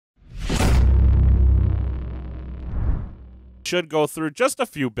should go through just a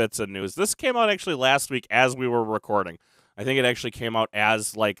few bits of news. This came out actually last week as we were recording. I think it actually came out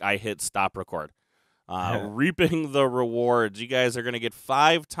as like I hit stop record. Reaping the rewards. You guys are going to get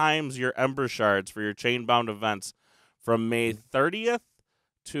 5 times your Aember Shards for your chain-bound events from May 30th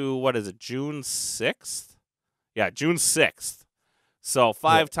to, what is it, June 6th? Yeah, June 6th. So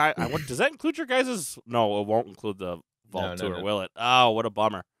 5 times. Does that include your guys'? No, it won't include the Vault Tour, will it? Oh, what a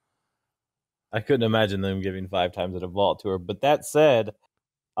bummer. I couldn't imagine them giving 5 times at a Vault Tour. But that said,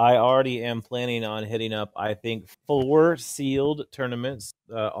 I already am planning on hitting up, I think, 4 sealed tournaments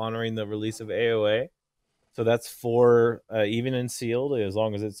honoring the release of AOA. So that's 4, even in sealed, as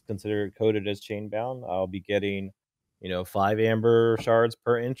long as it's considered coded as chain-bound. I'll be getting, 5 Aember Shards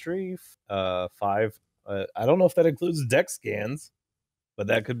per entry, 5. I don't know if that includes deck scans, but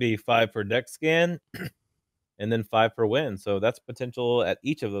that could be 5 per deck scan, and then 5 per win. So that's potential at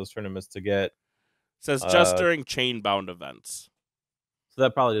each of those tournaments to get. It says just during chain-bound events. So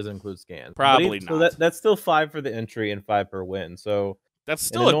that probably doesn't include scans. Probably not. So that's still 5 for the entry and 5 per win. So that's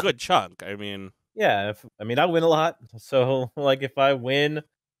still a good chunk. I mean, yeah. I win a lot. So like if I win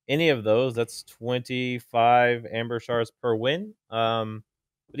any of those, that's 25 Aember Shards per win.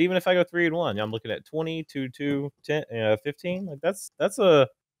 But even if I go 3-1, I'm looking at 20, 2, 10, 15. Like that's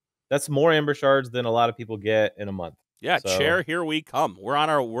more Aember Shards than a lot of people get in a month. Yeah, so, chair, here we come. We're on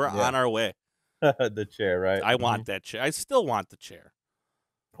our way. The chair, right? I want that chair. I still want the chair.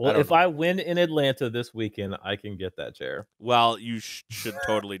 Well, if I win in Atlanta this weekend, I can get that chair. Well, you should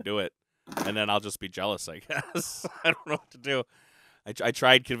totally do it, and then I'll just be jealous, I guess. I don't know what to do. I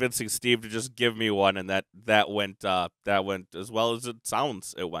tried convincing Steve to just give me one, and that went as well as it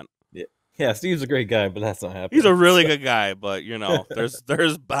sounds. It went. Yeah, Steve's a great guy, but that's not happening. He's a really good guy, but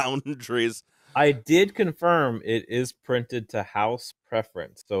there's boundaries. I did confirm it is printed to house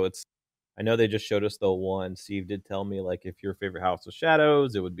preference, so it's. I know they just showed us the one. Steve did tell me like if your favorite house was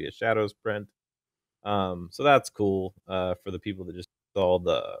Shadows, it would be a Shadows print. So that's cool for the people that just saw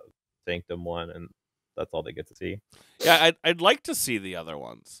the Sanctum one, and that's all they get to see. Yeah, I'd like to see the other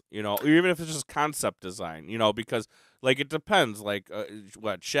ones, even if it's just concept design, because like it depends. Like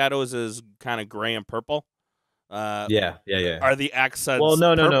what Shadows is kind of gray and purple. Yeah. Are the accents? Well,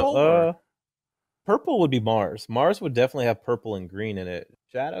 no. Purple. Purple would be Mars. Mars would definitely have purple and green in it.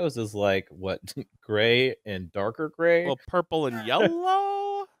 Shadows is like what gray and darker gray. Well, purple and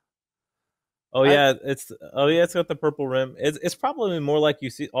yellow. It's got the purple rim. It's probably more like you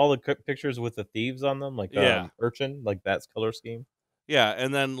see all the pictures with the thieves on them, like Urchin, like that's color scheme. Yeah,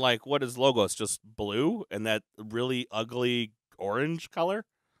 and then like what is logo? It's just blue and that really ugly orange color.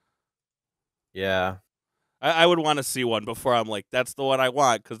 Yeah, I would want to see one before I'm like, that's the one I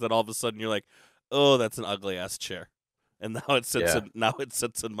want, because then all of a sudden you're like, oh, that's an ugly ass chair, and now it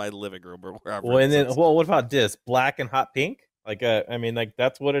sits in my living room or wherever. Well, and then what about this black and hot pink? Like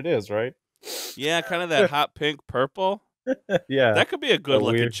that's what it is, right? Yeah, kind of that hot pink purple. Yeah, that could be a good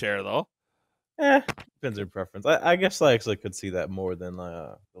looking chair though. Depends on preference. I guess I actually could see that more than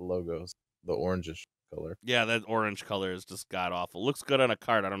the logos, the orangish color. Yeah, that orange color is just god awful. Looks good on a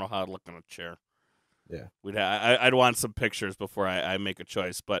card. I don't know how it'd look on a chair. Yeah, I'd want some pictures before I make a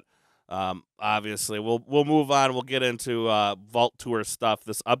choice, but obviously we'll move on. We'll get into Vault Tour stuff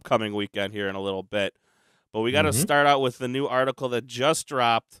this upcoming weekend here in a little bit, but we got to start out with the new article that just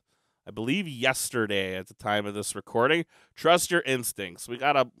dropped, I believe yesterday at the time of this recording. Trust your instincts. We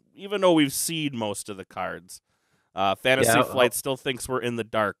gotta, even though we've seen most of the cards, Fantasy Flight still thinks we're in the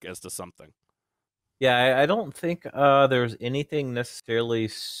dark as to something. Yeah, I don't think there's anything necessarily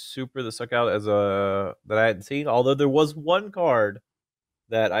super that stuck out as that I hadn't seen. Although there was one card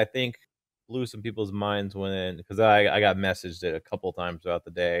that I think blew some people's minds because I got messaged it a couple times throughout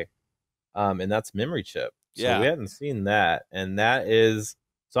the day, and that's Memory Chip. So we hadn't seen that, and that is.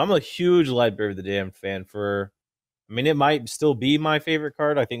 So I'm a huge Library of the Damned fan. It might still be my favorite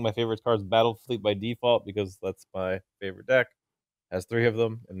card. I think my favorite card is Battlefleet by default because that's my favorite deck. Has 3 of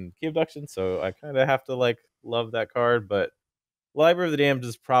them in Key Abduction, so I kind of have to love that card. But Library of the Damned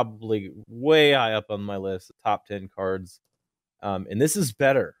is probably way high up on my list, top 10 cards. And this is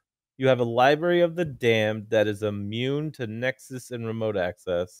better. You have a Library of the Damned that is immune to Nexus and remote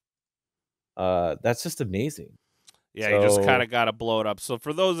access. That's just amazing. Yeah, you just kind of got to blow it up. So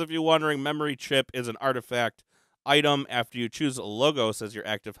for those of you wondering, Memory Chip is an artifact item. After you choose a Logos as your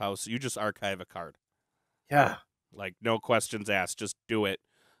active house, you just archive a card. Yeah. Like, no questions asked. Just do it.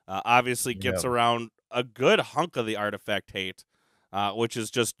 Obviously gets around a good hunk of the artifact hate, which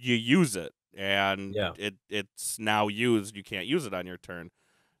is just you use it, and it's now used. You can't use it on your turn.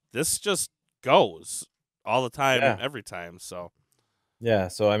 This just goes all the time, every time. So yeah,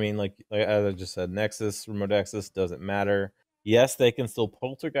 so like as I just said, Nexus, remote access doesn't matter. Yes, they can still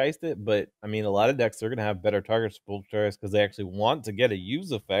poltergeist it, but I mean, a lot of decks are gonna have better targets for poltergeist because they actually want to get a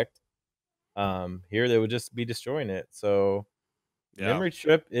use effect. Here they would just be destroying it. So Yeah. Memory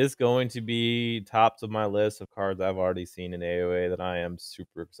Trip is going to be tops of my list of cards I've already seen in AOA that I am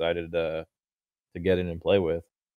super excited to get in and play with.